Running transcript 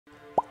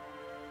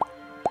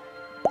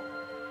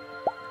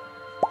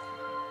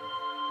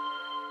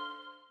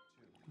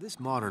This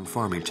modern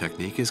farming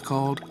technique is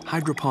called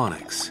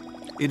hydroponics.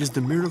 It is the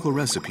miracle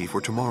recipe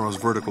for tomorrow's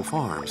vertical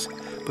farms,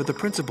 but the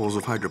principles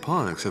of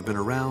hydroponics have been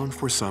around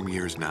for some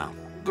years now.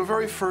 The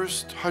very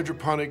first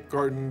hydroponic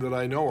garden that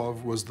I know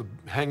of was the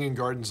Hanging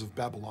Gardens of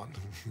Babylon.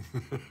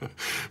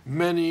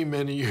 Many,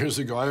 many years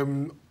ago. I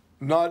am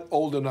not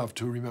old enough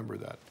to remember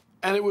that.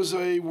 And it was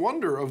a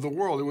wonder of the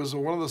world. It was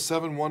one of the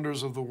 7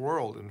 wonders of the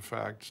world, in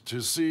fact,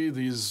 to see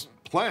these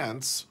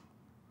plants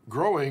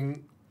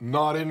growing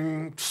not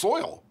in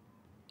soil.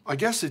 I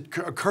guess it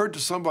occurred to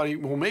somebody,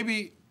 well,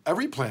 maybe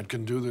every plant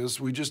can do this,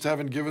 we just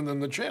haven't given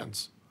them the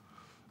chance.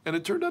 And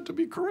it turned out to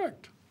be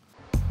correct.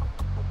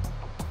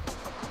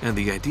 And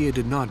the idea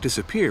did not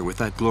disappear with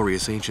that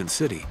glorious ancient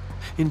city.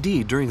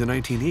 Indeed, during the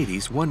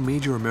 1980s, one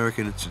major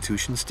American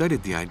institution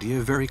studied the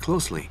idea very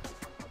closely.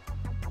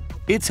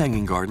 Its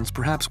hanging gardens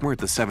perhaps weren't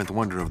the 7th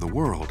wonder of the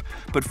world,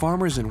 but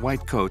farmers in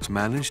white coats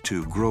managed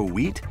to grow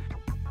wheat,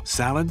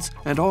 salads,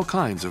 and all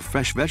kinds of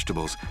fresh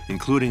vegetables,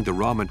 including the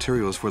raw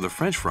materials for the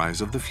French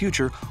fries of the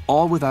future,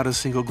 all without a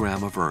single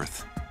gram of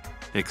earth.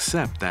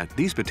 Except that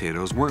these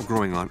potatoes weren't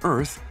growing on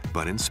Earth,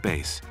 but in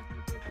space.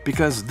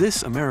 Because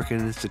this American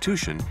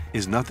institution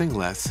is nothing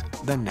less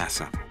than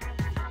NASA.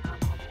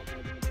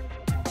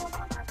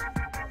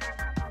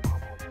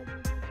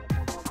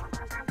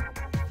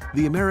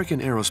 The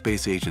American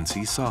Aerospace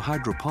Agency saw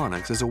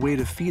hydroponics as a way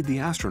to feed the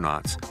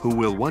astronauts who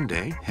will one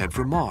day head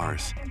for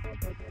Mars.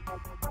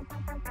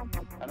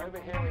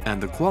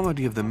 And the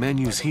quality of the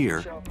menus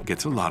here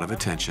gets a lot of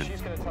attention.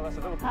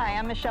 Hi,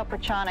 I'm Michelle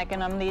Perchonik,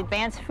 and I'm the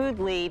Advanced Food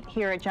Lead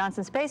here at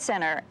Johnson Space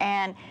Center.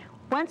 And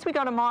once we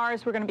go to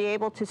Mars, we're going to be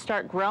able to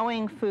start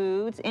growing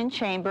foods in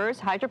chambers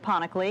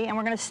hydroponically, and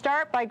we're going to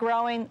start by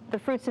growing the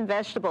fruits and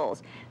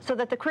vegetables so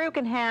that the crew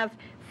can have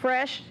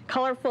fresh,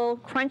 colorful,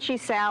 crunchy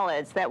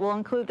salads that will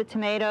include the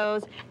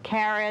tomatoes,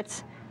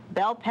 carrots,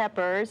 bell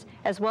peppers,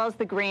 as well as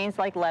the greens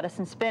like lettuce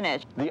and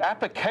spinach. The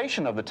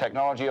application of the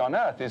technology on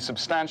Earth is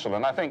substantial,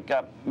 and I think,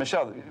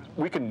 Michelle,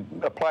 we can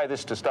apply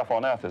this to stuff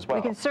on Earth as well.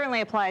 We can certainly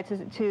apply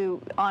it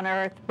to on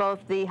Earth.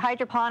 Both the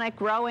hydroponic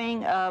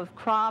growing of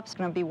crops are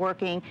going to be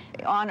working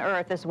on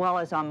Earth as well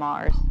as on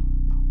Mars.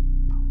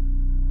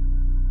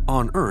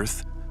 On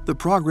Earth, the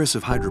progress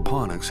of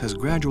hydroponics has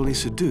gradually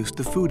seduced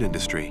the food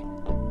industry.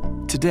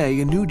 Today,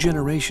 a new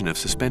generation of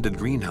suspended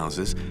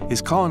greenhouses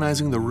is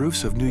colonizing the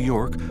roofs of New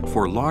York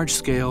for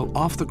large-scale,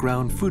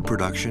 off-the-ground food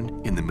production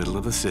in the middle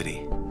of the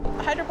city.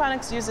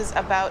 Hydroponics uses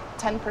about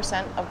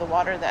 10% of the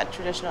water that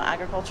traditional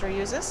agriculture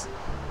uses.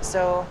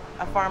 So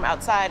a farm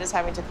outside is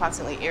having to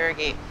constantly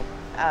irrigate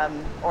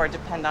or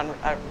depend on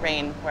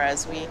rain,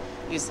 whereas we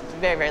use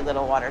very, very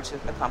little water to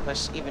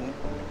accomplish even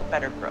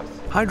better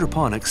growth.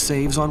 Hydroponics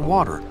saves on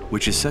water,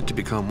 which is set to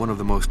become one of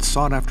the most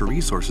sought-after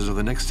resources of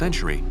the next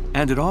century,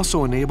 and it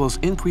also enables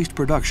increased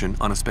production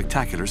on a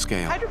spectacular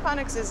scale.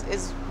 Hydroponics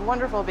is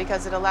wonderful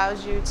because it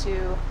allows you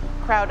to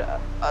crowd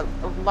a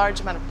large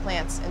amount of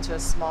plants into a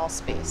small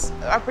space.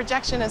 Our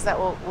projection is that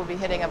we'll be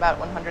hitting about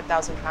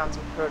 100,000 pounds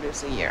of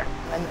produce a year,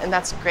 and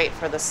that's great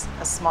for this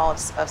small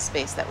of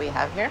space that we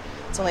have here.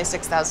 It's only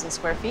 6,000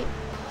 square feet.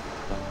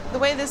 The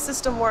way this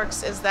system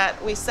works is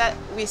that we set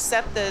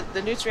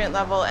the nutrient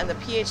level and the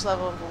pH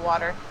level of the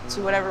water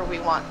to whatever we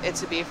want it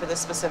to be for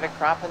this specific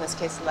crop, in this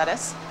case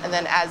lettuce, and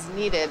then as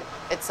needed,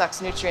 it sucks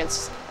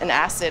nutrients and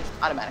acid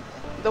automatically.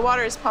 The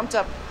water is pumped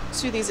up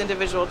to these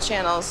individual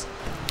channels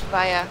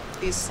via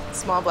these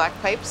small black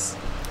pipes.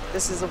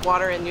 This is a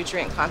water and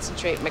nutrient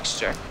concentrate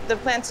mixture. The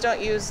plants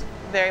don't use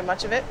very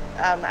much of it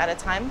at a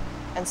time,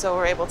 and so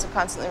we're able to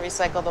constantly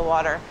recycle the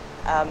water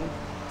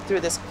through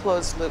this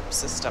closed loop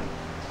system.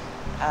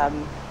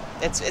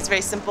 It's very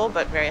simple,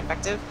 but very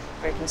effective,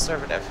 very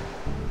conservative.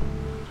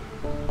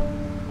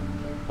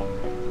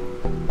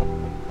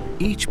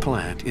 Each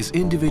plant is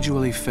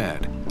individually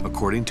fed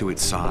according to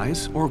its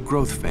size or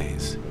growth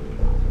phase.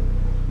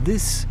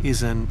 This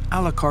is an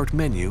a la carte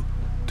menu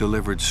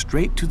delivered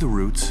straight to the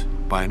roots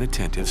by an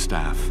attentive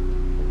staff.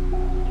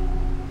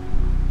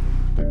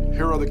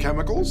 Here are the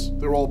chemicals.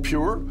 They're all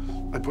pure.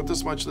 I put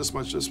this much, this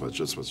much, this much,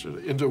 this much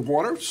into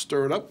water,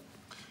 stir it up,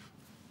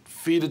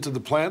 feed it to the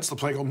plants. The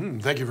plant go,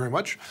 thank you very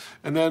much.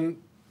 And then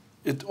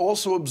it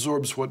also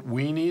absorbs what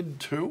we need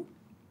too,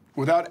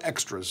 without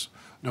extras.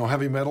 No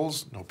heavy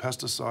metals, no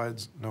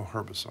pesticides, no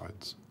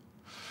herbicides.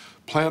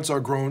 Plants are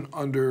grown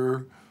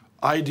under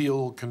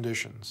ideal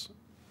conditions,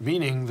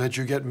 meaning that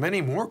you get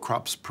many more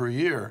crops per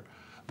year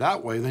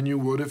that way than you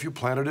would if you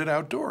planted it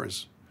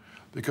outdoors,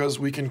 because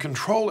we can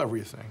control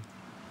everything.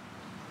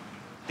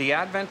 The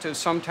advent of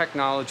some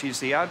technologies,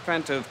 the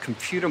advent of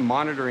computer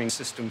monitoring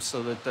systems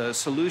so that the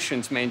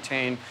solutions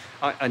maintain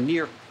a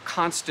near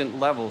constant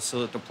level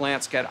so that the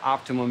plants get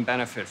optimum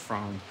benefit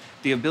from,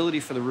 the ability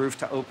for the roof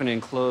to open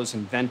and close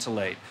and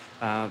ventilate,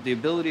 the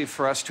ability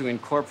for us to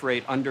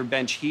incorporate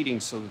under-bench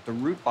heating so that the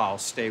root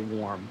balls stay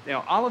warm. You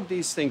know, all of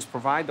these things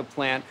provide the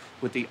plant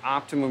with the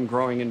optimum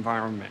growing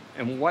environment.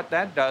 And what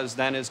that does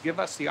then is give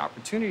us the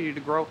opportunity to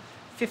grow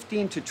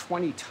 15 to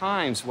 20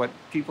 times what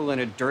people in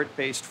a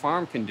dirt-based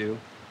farm can do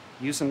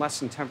using less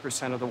than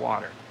 10% of the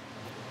water.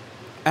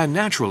 And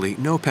naturally,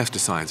 no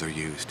pesticides are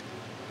used.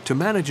 To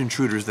manage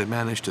intruders that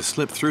manage to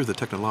slip through the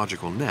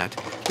technological net,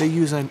 they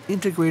use an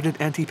integrated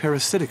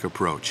anti-parasitic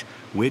approach,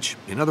 which,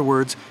 in other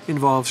words,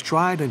 involves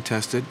tried and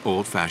tested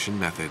old-fashioned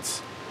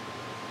methods.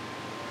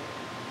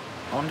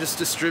 I'm just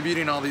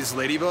distributing all these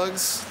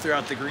ladybugs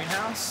throughout the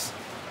greenhouse,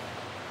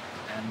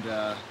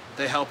 and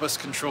they help us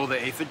control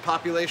the aphid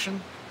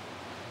population.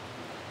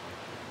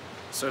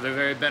 So they're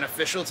very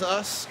beneficial to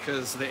us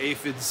because the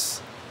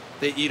aphids,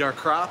 they eat our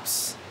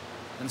crops,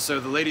 and so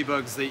the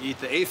ladybugs, they eat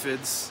the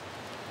aphids,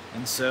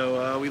 and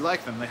so we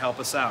like them. They help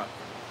us out.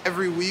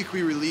 Every week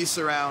we release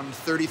around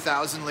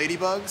 30,000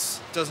 ladybugs.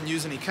 It doesn't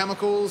use any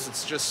chemicals.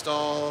 It's just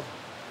all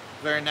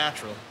very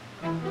natural.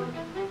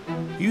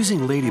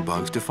 Using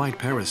ladybugs to fight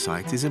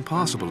parasites is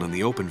impossible in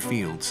the open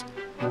fields.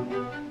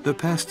 The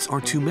pests are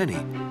too many,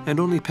 and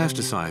only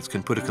pesticides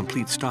can put a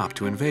complete stop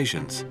to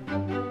invasions.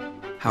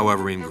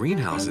 However, in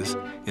greenhouses,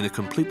 in a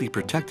completely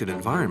protected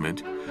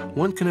environment,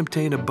 one can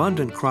obtain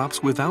abundant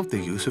crops without the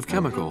use of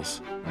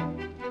chemicals.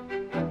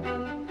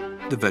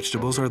 The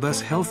vegetables are thus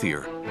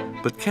healthier,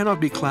 but cannot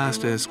be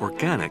classed as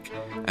organic,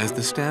 as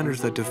the standards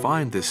that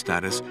define this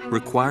status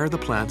require the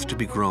plants to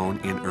be grown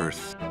in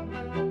earth.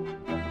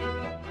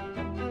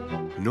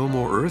 No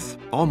more earth,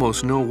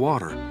 almost no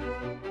water.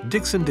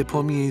 Dixon de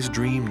Pomier's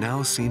dream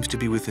now seems to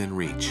be within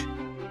reach.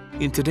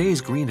 In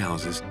today's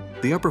greenhouses,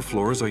 the upper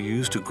floors are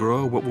used to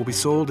grow what will be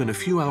sold in a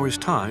few hours'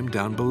 time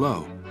down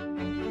below.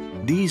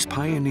 These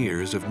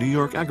pioneers of New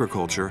York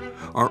agriculture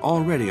are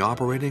already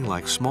operating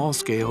like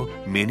small-scale,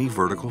 mini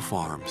vertical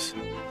farms.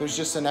 There's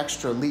just an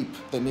extra leap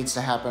that needs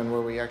to happen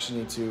where we actually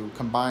need to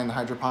combine the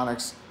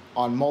hydroponics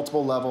on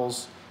multiple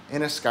levels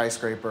in a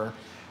skyscraper,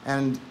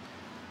 and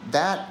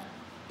that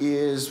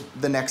is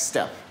the next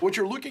step. What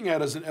you're looking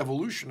at is an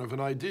evolution of an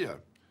idea.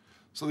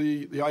 So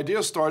the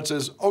idea starts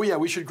as, oh yeah,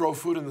 we should grow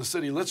food in the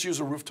city. Let's use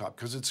a rooftop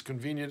because it's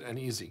convenient and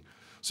easy.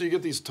 So you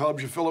get these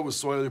tubs, you fill it with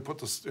soil, you put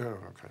this,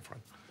 okay,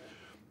 fine.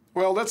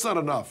 Well, that's not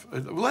enough.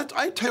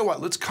 I tell you what,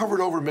 let's cover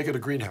it over and make it a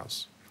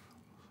greenhouse.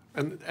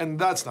 And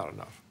that's not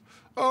enough.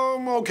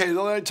 Okay,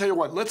 then I tell you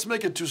what, let's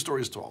make it 2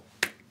 stories tall.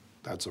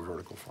 That's a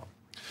vertical farm.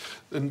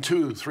 Then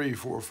 2, 3,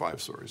 4,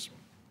 5 stories.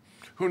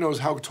 Who knows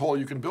how tall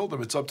you can build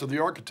them? It's up to the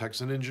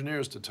architects and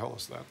engineers to tell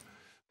us that.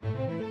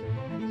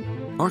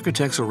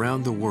 Architects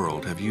around the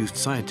world have used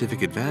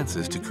scientific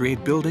advances to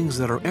create buildings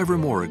that are ever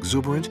more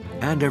exuberant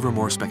and ever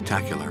more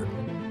spectacular.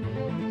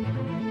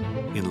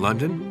 In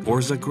London or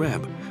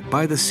Zagreb,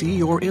 by the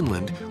sea or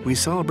inland, we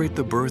celebrate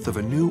the birth of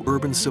a new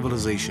urban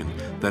civilization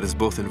that is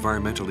both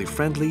environmentally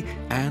friendly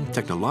and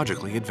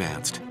technologically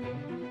advanced.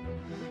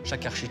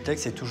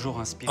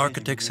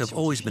 Architects have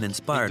always been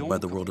inspired by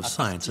the world of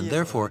science and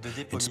therefore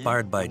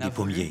inspired by de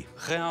Pommier.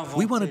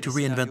 We wanted to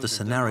reinvent the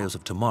scenarios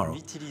of tomorrow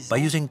by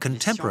using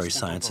contemporary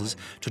sciences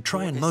to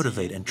try and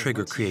motivate and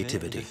trigger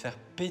creativity.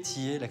 We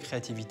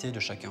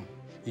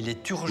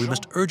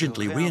must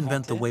urgently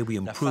reinvent the way we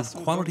improve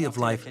quality of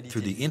life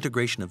through the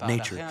integration of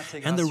nature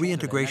and the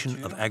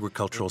reintegration of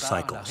agricultural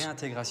cycles.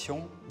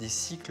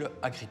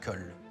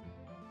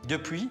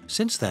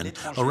 Since then,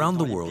 around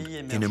the world,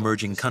 in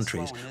emerging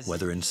countries,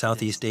 whether in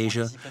Southeast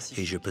Asia,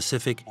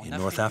 Asia-Pacific, in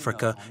North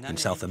Africa, in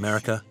South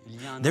America,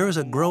 there is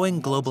a growing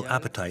global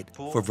appetite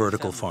for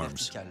vertical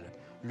farms.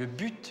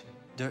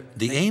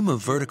 The aim of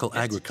vertical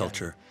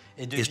agriculture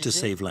is to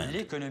save land.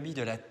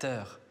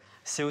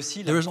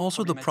 There is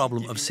also the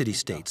problem of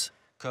city-states,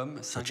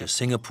 such as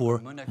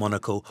Singapore,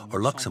 Monaco,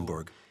 or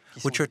Luxembourg,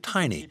 which are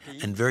tiny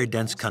and very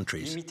dense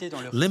countries,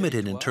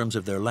 limited in terms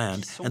of their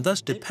land and thus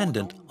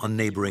dependent on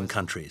neighboring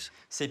countries.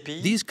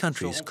 These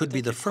countries could be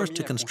the first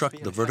to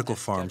construct the vertical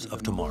farms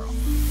of tomorrow.